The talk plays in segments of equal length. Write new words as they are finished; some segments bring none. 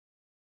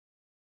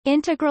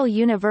Integral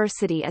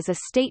University is a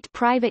state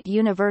private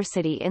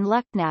university in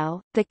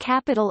Lucknow, the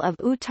capital of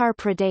Uttar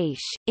Pradesh,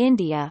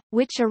 India,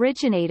 which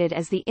originated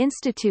as the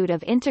Institute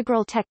of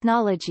Integral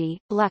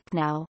Technology,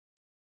 Lucknow.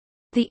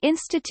 The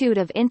Institute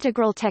of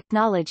Integral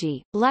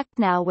Technology,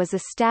 Lucknow was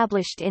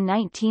established in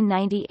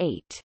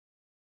 1998.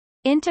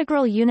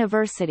 Integral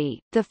University,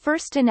 the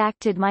first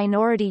enacted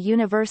minority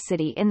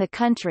university in the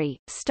country,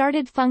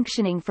 started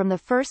functioning from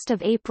 1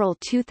 April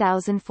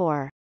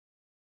 2004.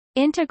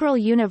 Integral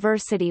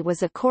University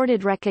was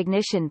accorded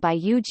recognition by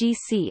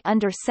UGC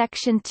under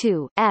Section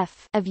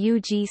 2(f) of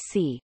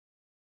UGC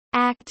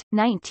Act,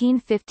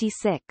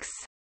 1956.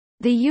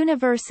 The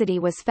university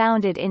was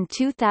founded in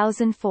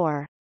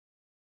 2004.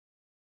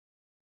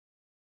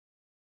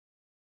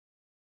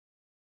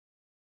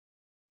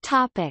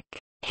 Topic: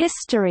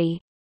 History.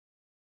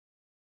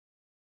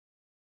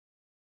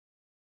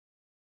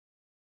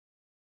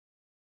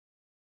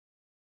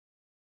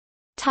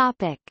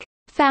 Topic: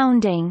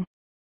 Founding.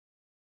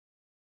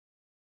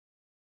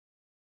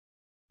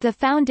 The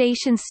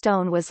foundation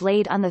stone was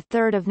laid on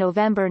 3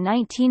 November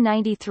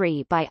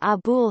 1993 by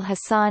Abul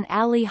Hassan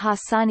Ali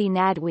Hassani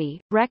Nadwi,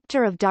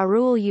 rector of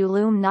Darul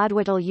Uloom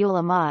Nadwatul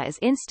Ulama as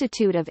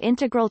Institute of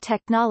Integral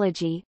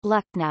Technology,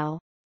 Lucknow.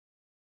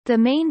 The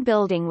main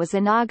building was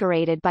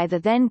inaugurated by the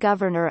then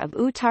Governor of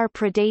Uttar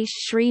Pradesh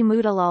Shri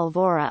Motilal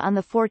Vora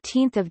on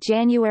 14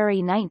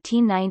 January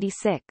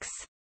 1996.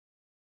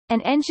 An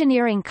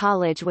engineering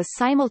college was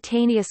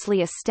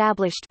simultaneously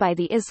established by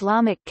the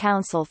Islamic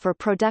Council for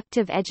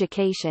Productive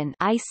Education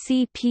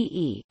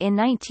 (ICPE) in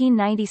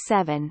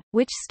 1997,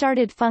 which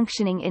started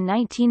functioning in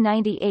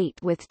 1998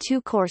 with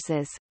two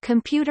courses,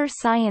 Computer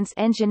Science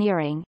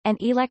Engineering, and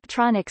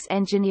Electronics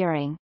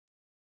Engineering.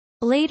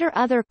 Later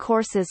other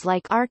courses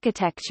like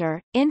Architecture,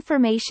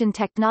 Information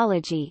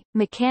Technology,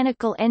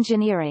 Mechanical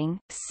Engineering,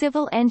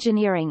 Civil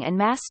Engineering and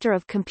Master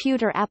of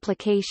Computer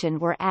Application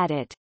were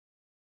added.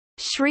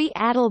 Shri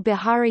Atal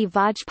Bihari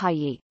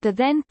Vajpayee, the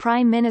then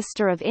Prime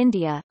Minister of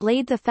India,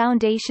 laid the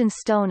foundation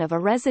stone of a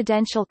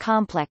residential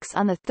complex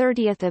on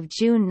 30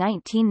 June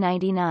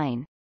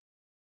 1999.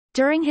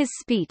 During his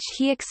speech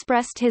he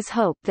expressed his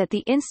hope that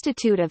the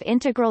Institute of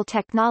Integral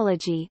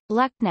Technology,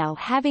 Lucknow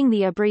having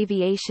the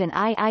abbreviation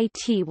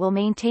IIT will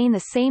maintain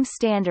the same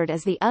standard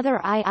as the other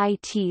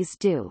IITs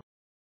do.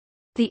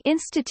 The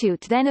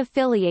institute then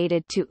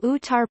affiliated to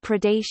Uttar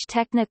Pradesh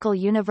Technical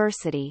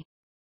University.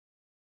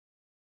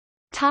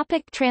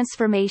 Topic: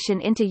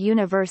 Transformation into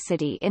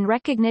university. In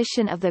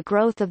recognition of the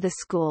growth of the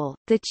school,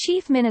 the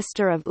Chief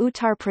Minister of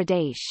Uttar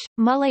Pradesh,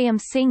 Mulayam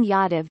Singh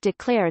Yadav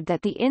declared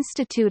that the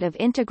Institute of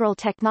Integral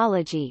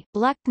Technology,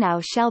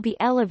 Lucknow shall be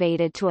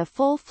elevated to a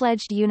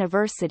full-fledged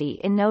university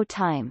in no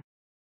time.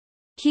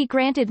 He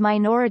granted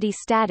minority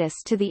status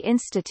to the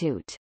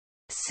institute.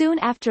 Soon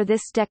after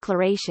this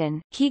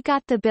declaration, he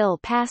got the bill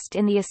passed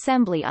in the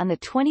Assembly on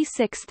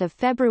 26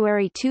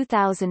 February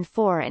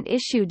 2004 and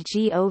issued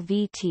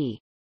Govt.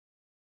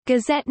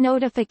 Gazette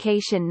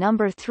Notification No.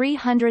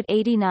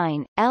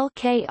 389,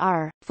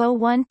 LKR, FO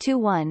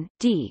 121,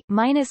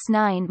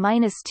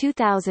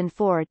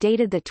 D-9-2004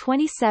 dated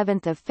 27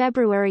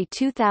 February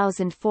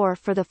 2004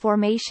 for the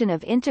formation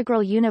of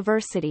Integral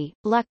University,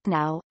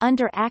 Lucknow,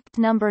 under Act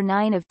No.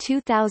 9 of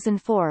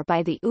 2004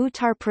 by the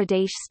Uttar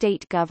Pradesh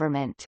State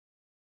Government.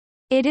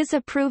 It is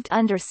approved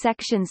under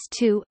Sections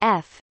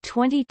 2(f),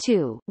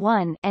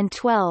 22(1) and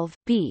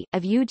 12(b)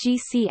 of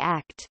UGC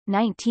Act,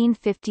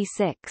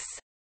 1956.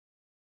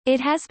 It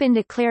has been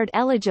declared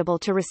eligible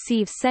to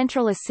receive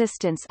central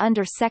assistance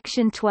under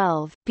Section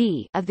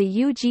 12(b) of the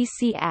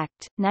UGC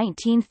Act,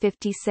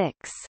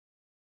 1956.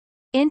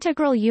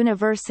 Integral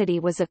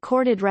University was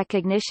accorded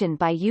recognition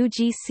by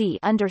UGC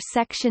under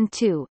Section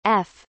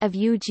 2(f) of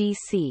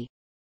UGC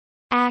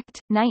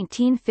Act,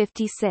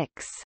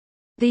 1956.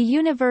 The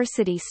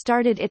university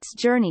started its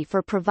journey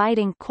for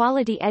providing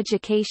quality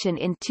education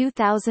in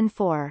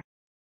 2004.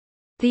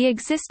 The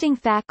existing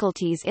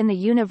faculties in the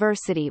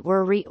university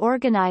were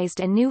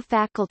reorganized and new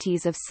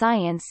faculties of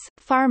Science,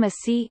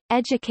 Pharmacy,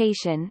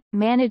 Education,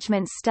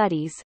 Management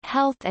Studies,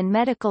 Health and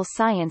Medical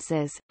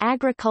Sciences,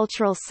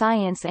 Agricultural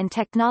Science and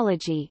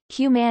Technology,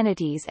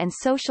 Humanities and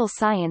Social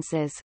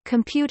Sciences,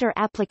 Computer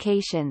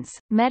Applications,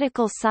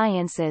 Medical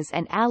Sciences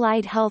and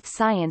Allied Health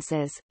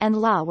Sciences, and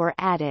Law were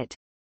added.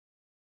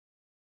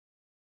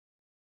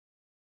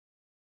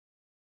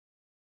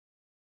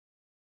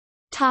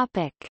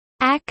 Topic: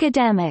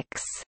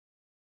 Academics.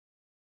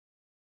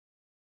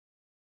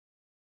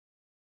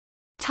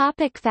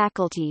 Topic: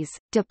 Faculties,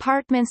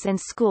 departments and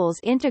schools.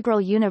 Integral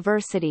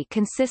University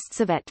consists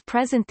of at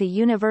present the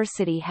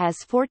university has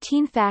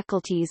 14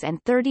 faculties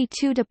and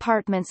 32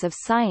 departments of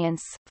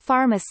Science,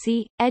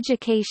 Pharmacy,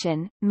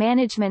 Education,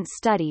 Management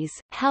Studies,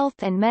 Health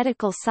and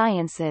Medical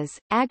Sciences,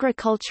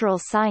 Agricultural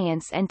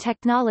Science and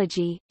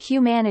Technology,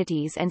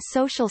 Humanities and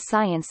Social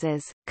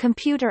Sciences,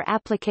 Computer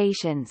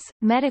Applications,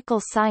 Medical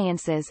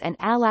Sciences and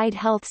Allied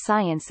Health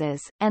Sciences,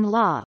 and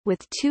Law,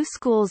 with 2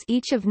 schools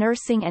each of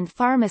Nursing and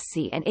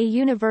Pharmacy and a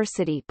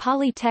university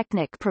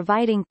polytechnic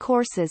providing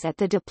courses at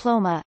the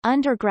diploma,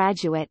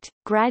 undergraduate,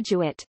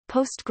 graduate,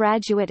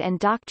 postgraduate and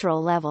doctoral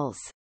levels.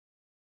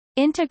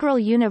 Integral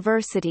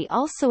University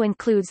also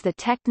includes the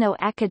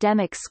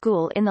Techno-Academic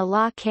School in the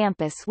Law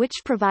Campus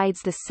which provides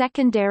the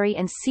secondary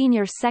and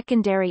senior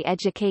secondary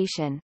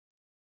education.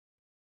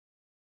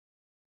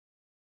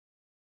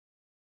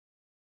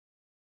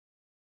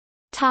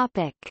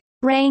 Topic.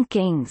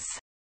 Rankings.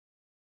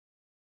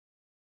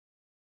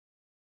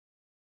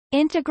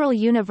 Integral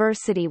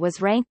University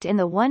was ranked in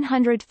the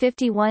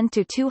 151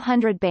 to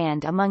 200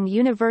 band among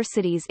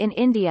universities in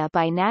India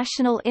by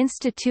National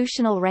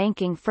Institutional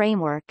Ranking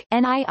Framework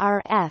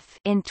 (NIRF)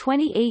 in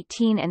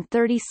 2018 and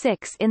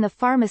 36 in the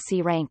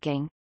pharmacy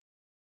ranking.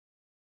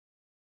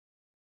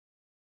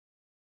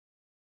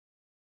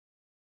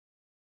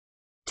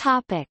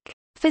 Topic: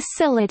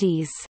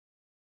 Facilities.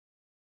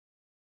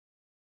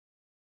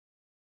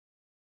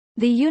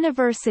 The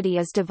university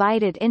is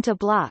divided into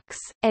blocks: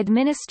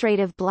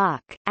 Administrative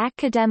Block,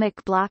 Academic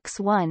Blocks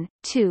 1,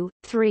 2,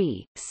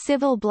 3,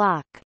 Civil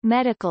Block,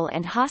 Medical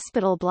and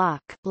Hospital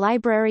Block,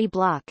 Library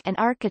Block and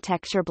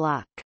Architecture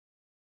Block.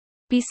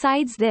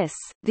 Besides this,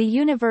 the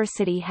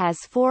university has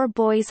 4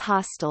 boys'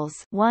 hostels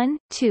 1,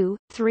 2,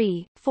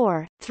 3,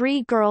 4,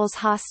 3 girls'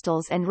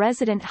 hostels and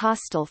resident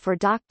hostel for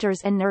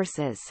doctors and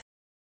nurses.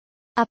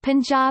 A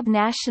Punjab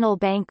National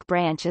Bank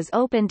branch is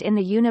opened in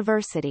the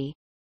university.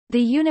 The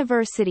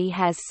university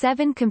has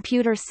 7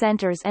 computer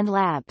centers and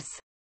labs.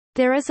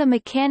 There is a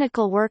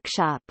mechanical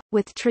workshop,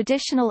 with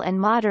traditional and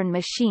modern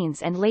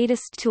machines and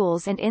latest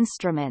tools and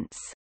instruments.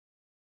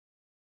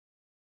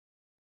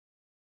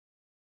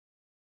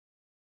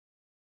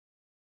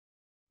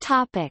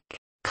 Topic: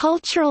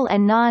 Cultural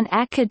and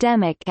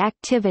non-academic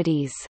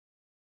activities.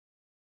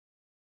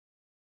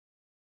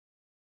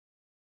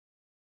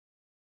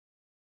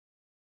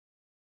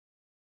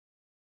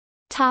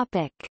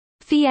 Topic: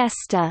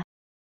 FIESTA.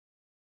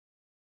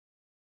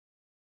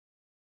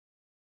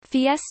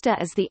 FIESTA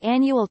is the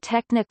annual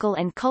technical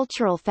and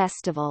cultural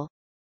festival.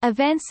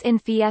 Events in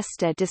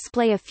FIESTA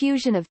display a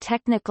fusion of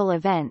technical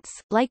events,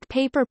 like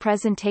paper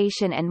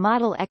presentation and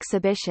model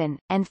exhibition,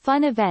 and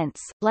fun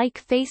events, like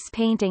face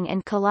painting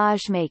and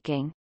collage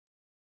making.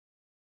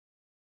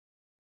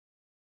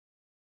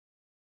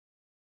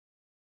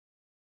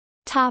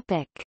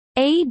 Topic: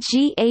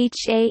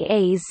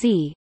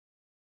 AGHAAZ.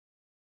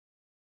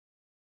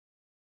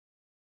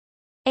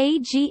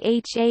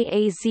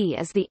 AGHAAZ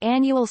is the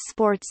annual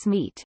sports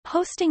meet,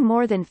 hosting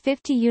more than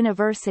 50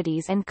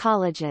 universities and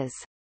colleges.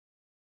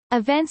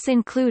 Events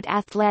include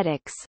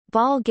athletics,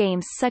 ball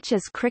games such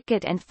as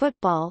cricket and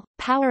football,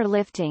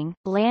 powerlifting,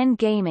 LAN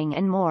gaming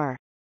and more.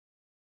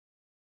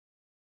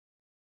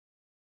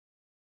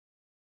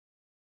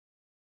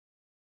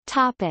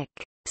 Topic: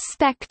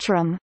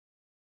 Spectrum.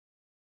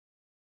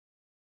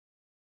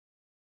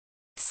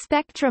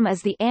 Spectrum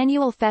is the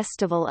annual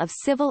festival of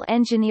civil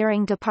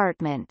engineering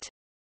department.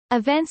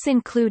 Events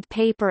include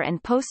paper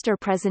and poster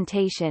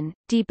presentation,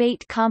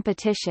 debate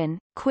competition,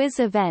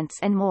 quiz events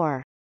and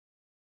more.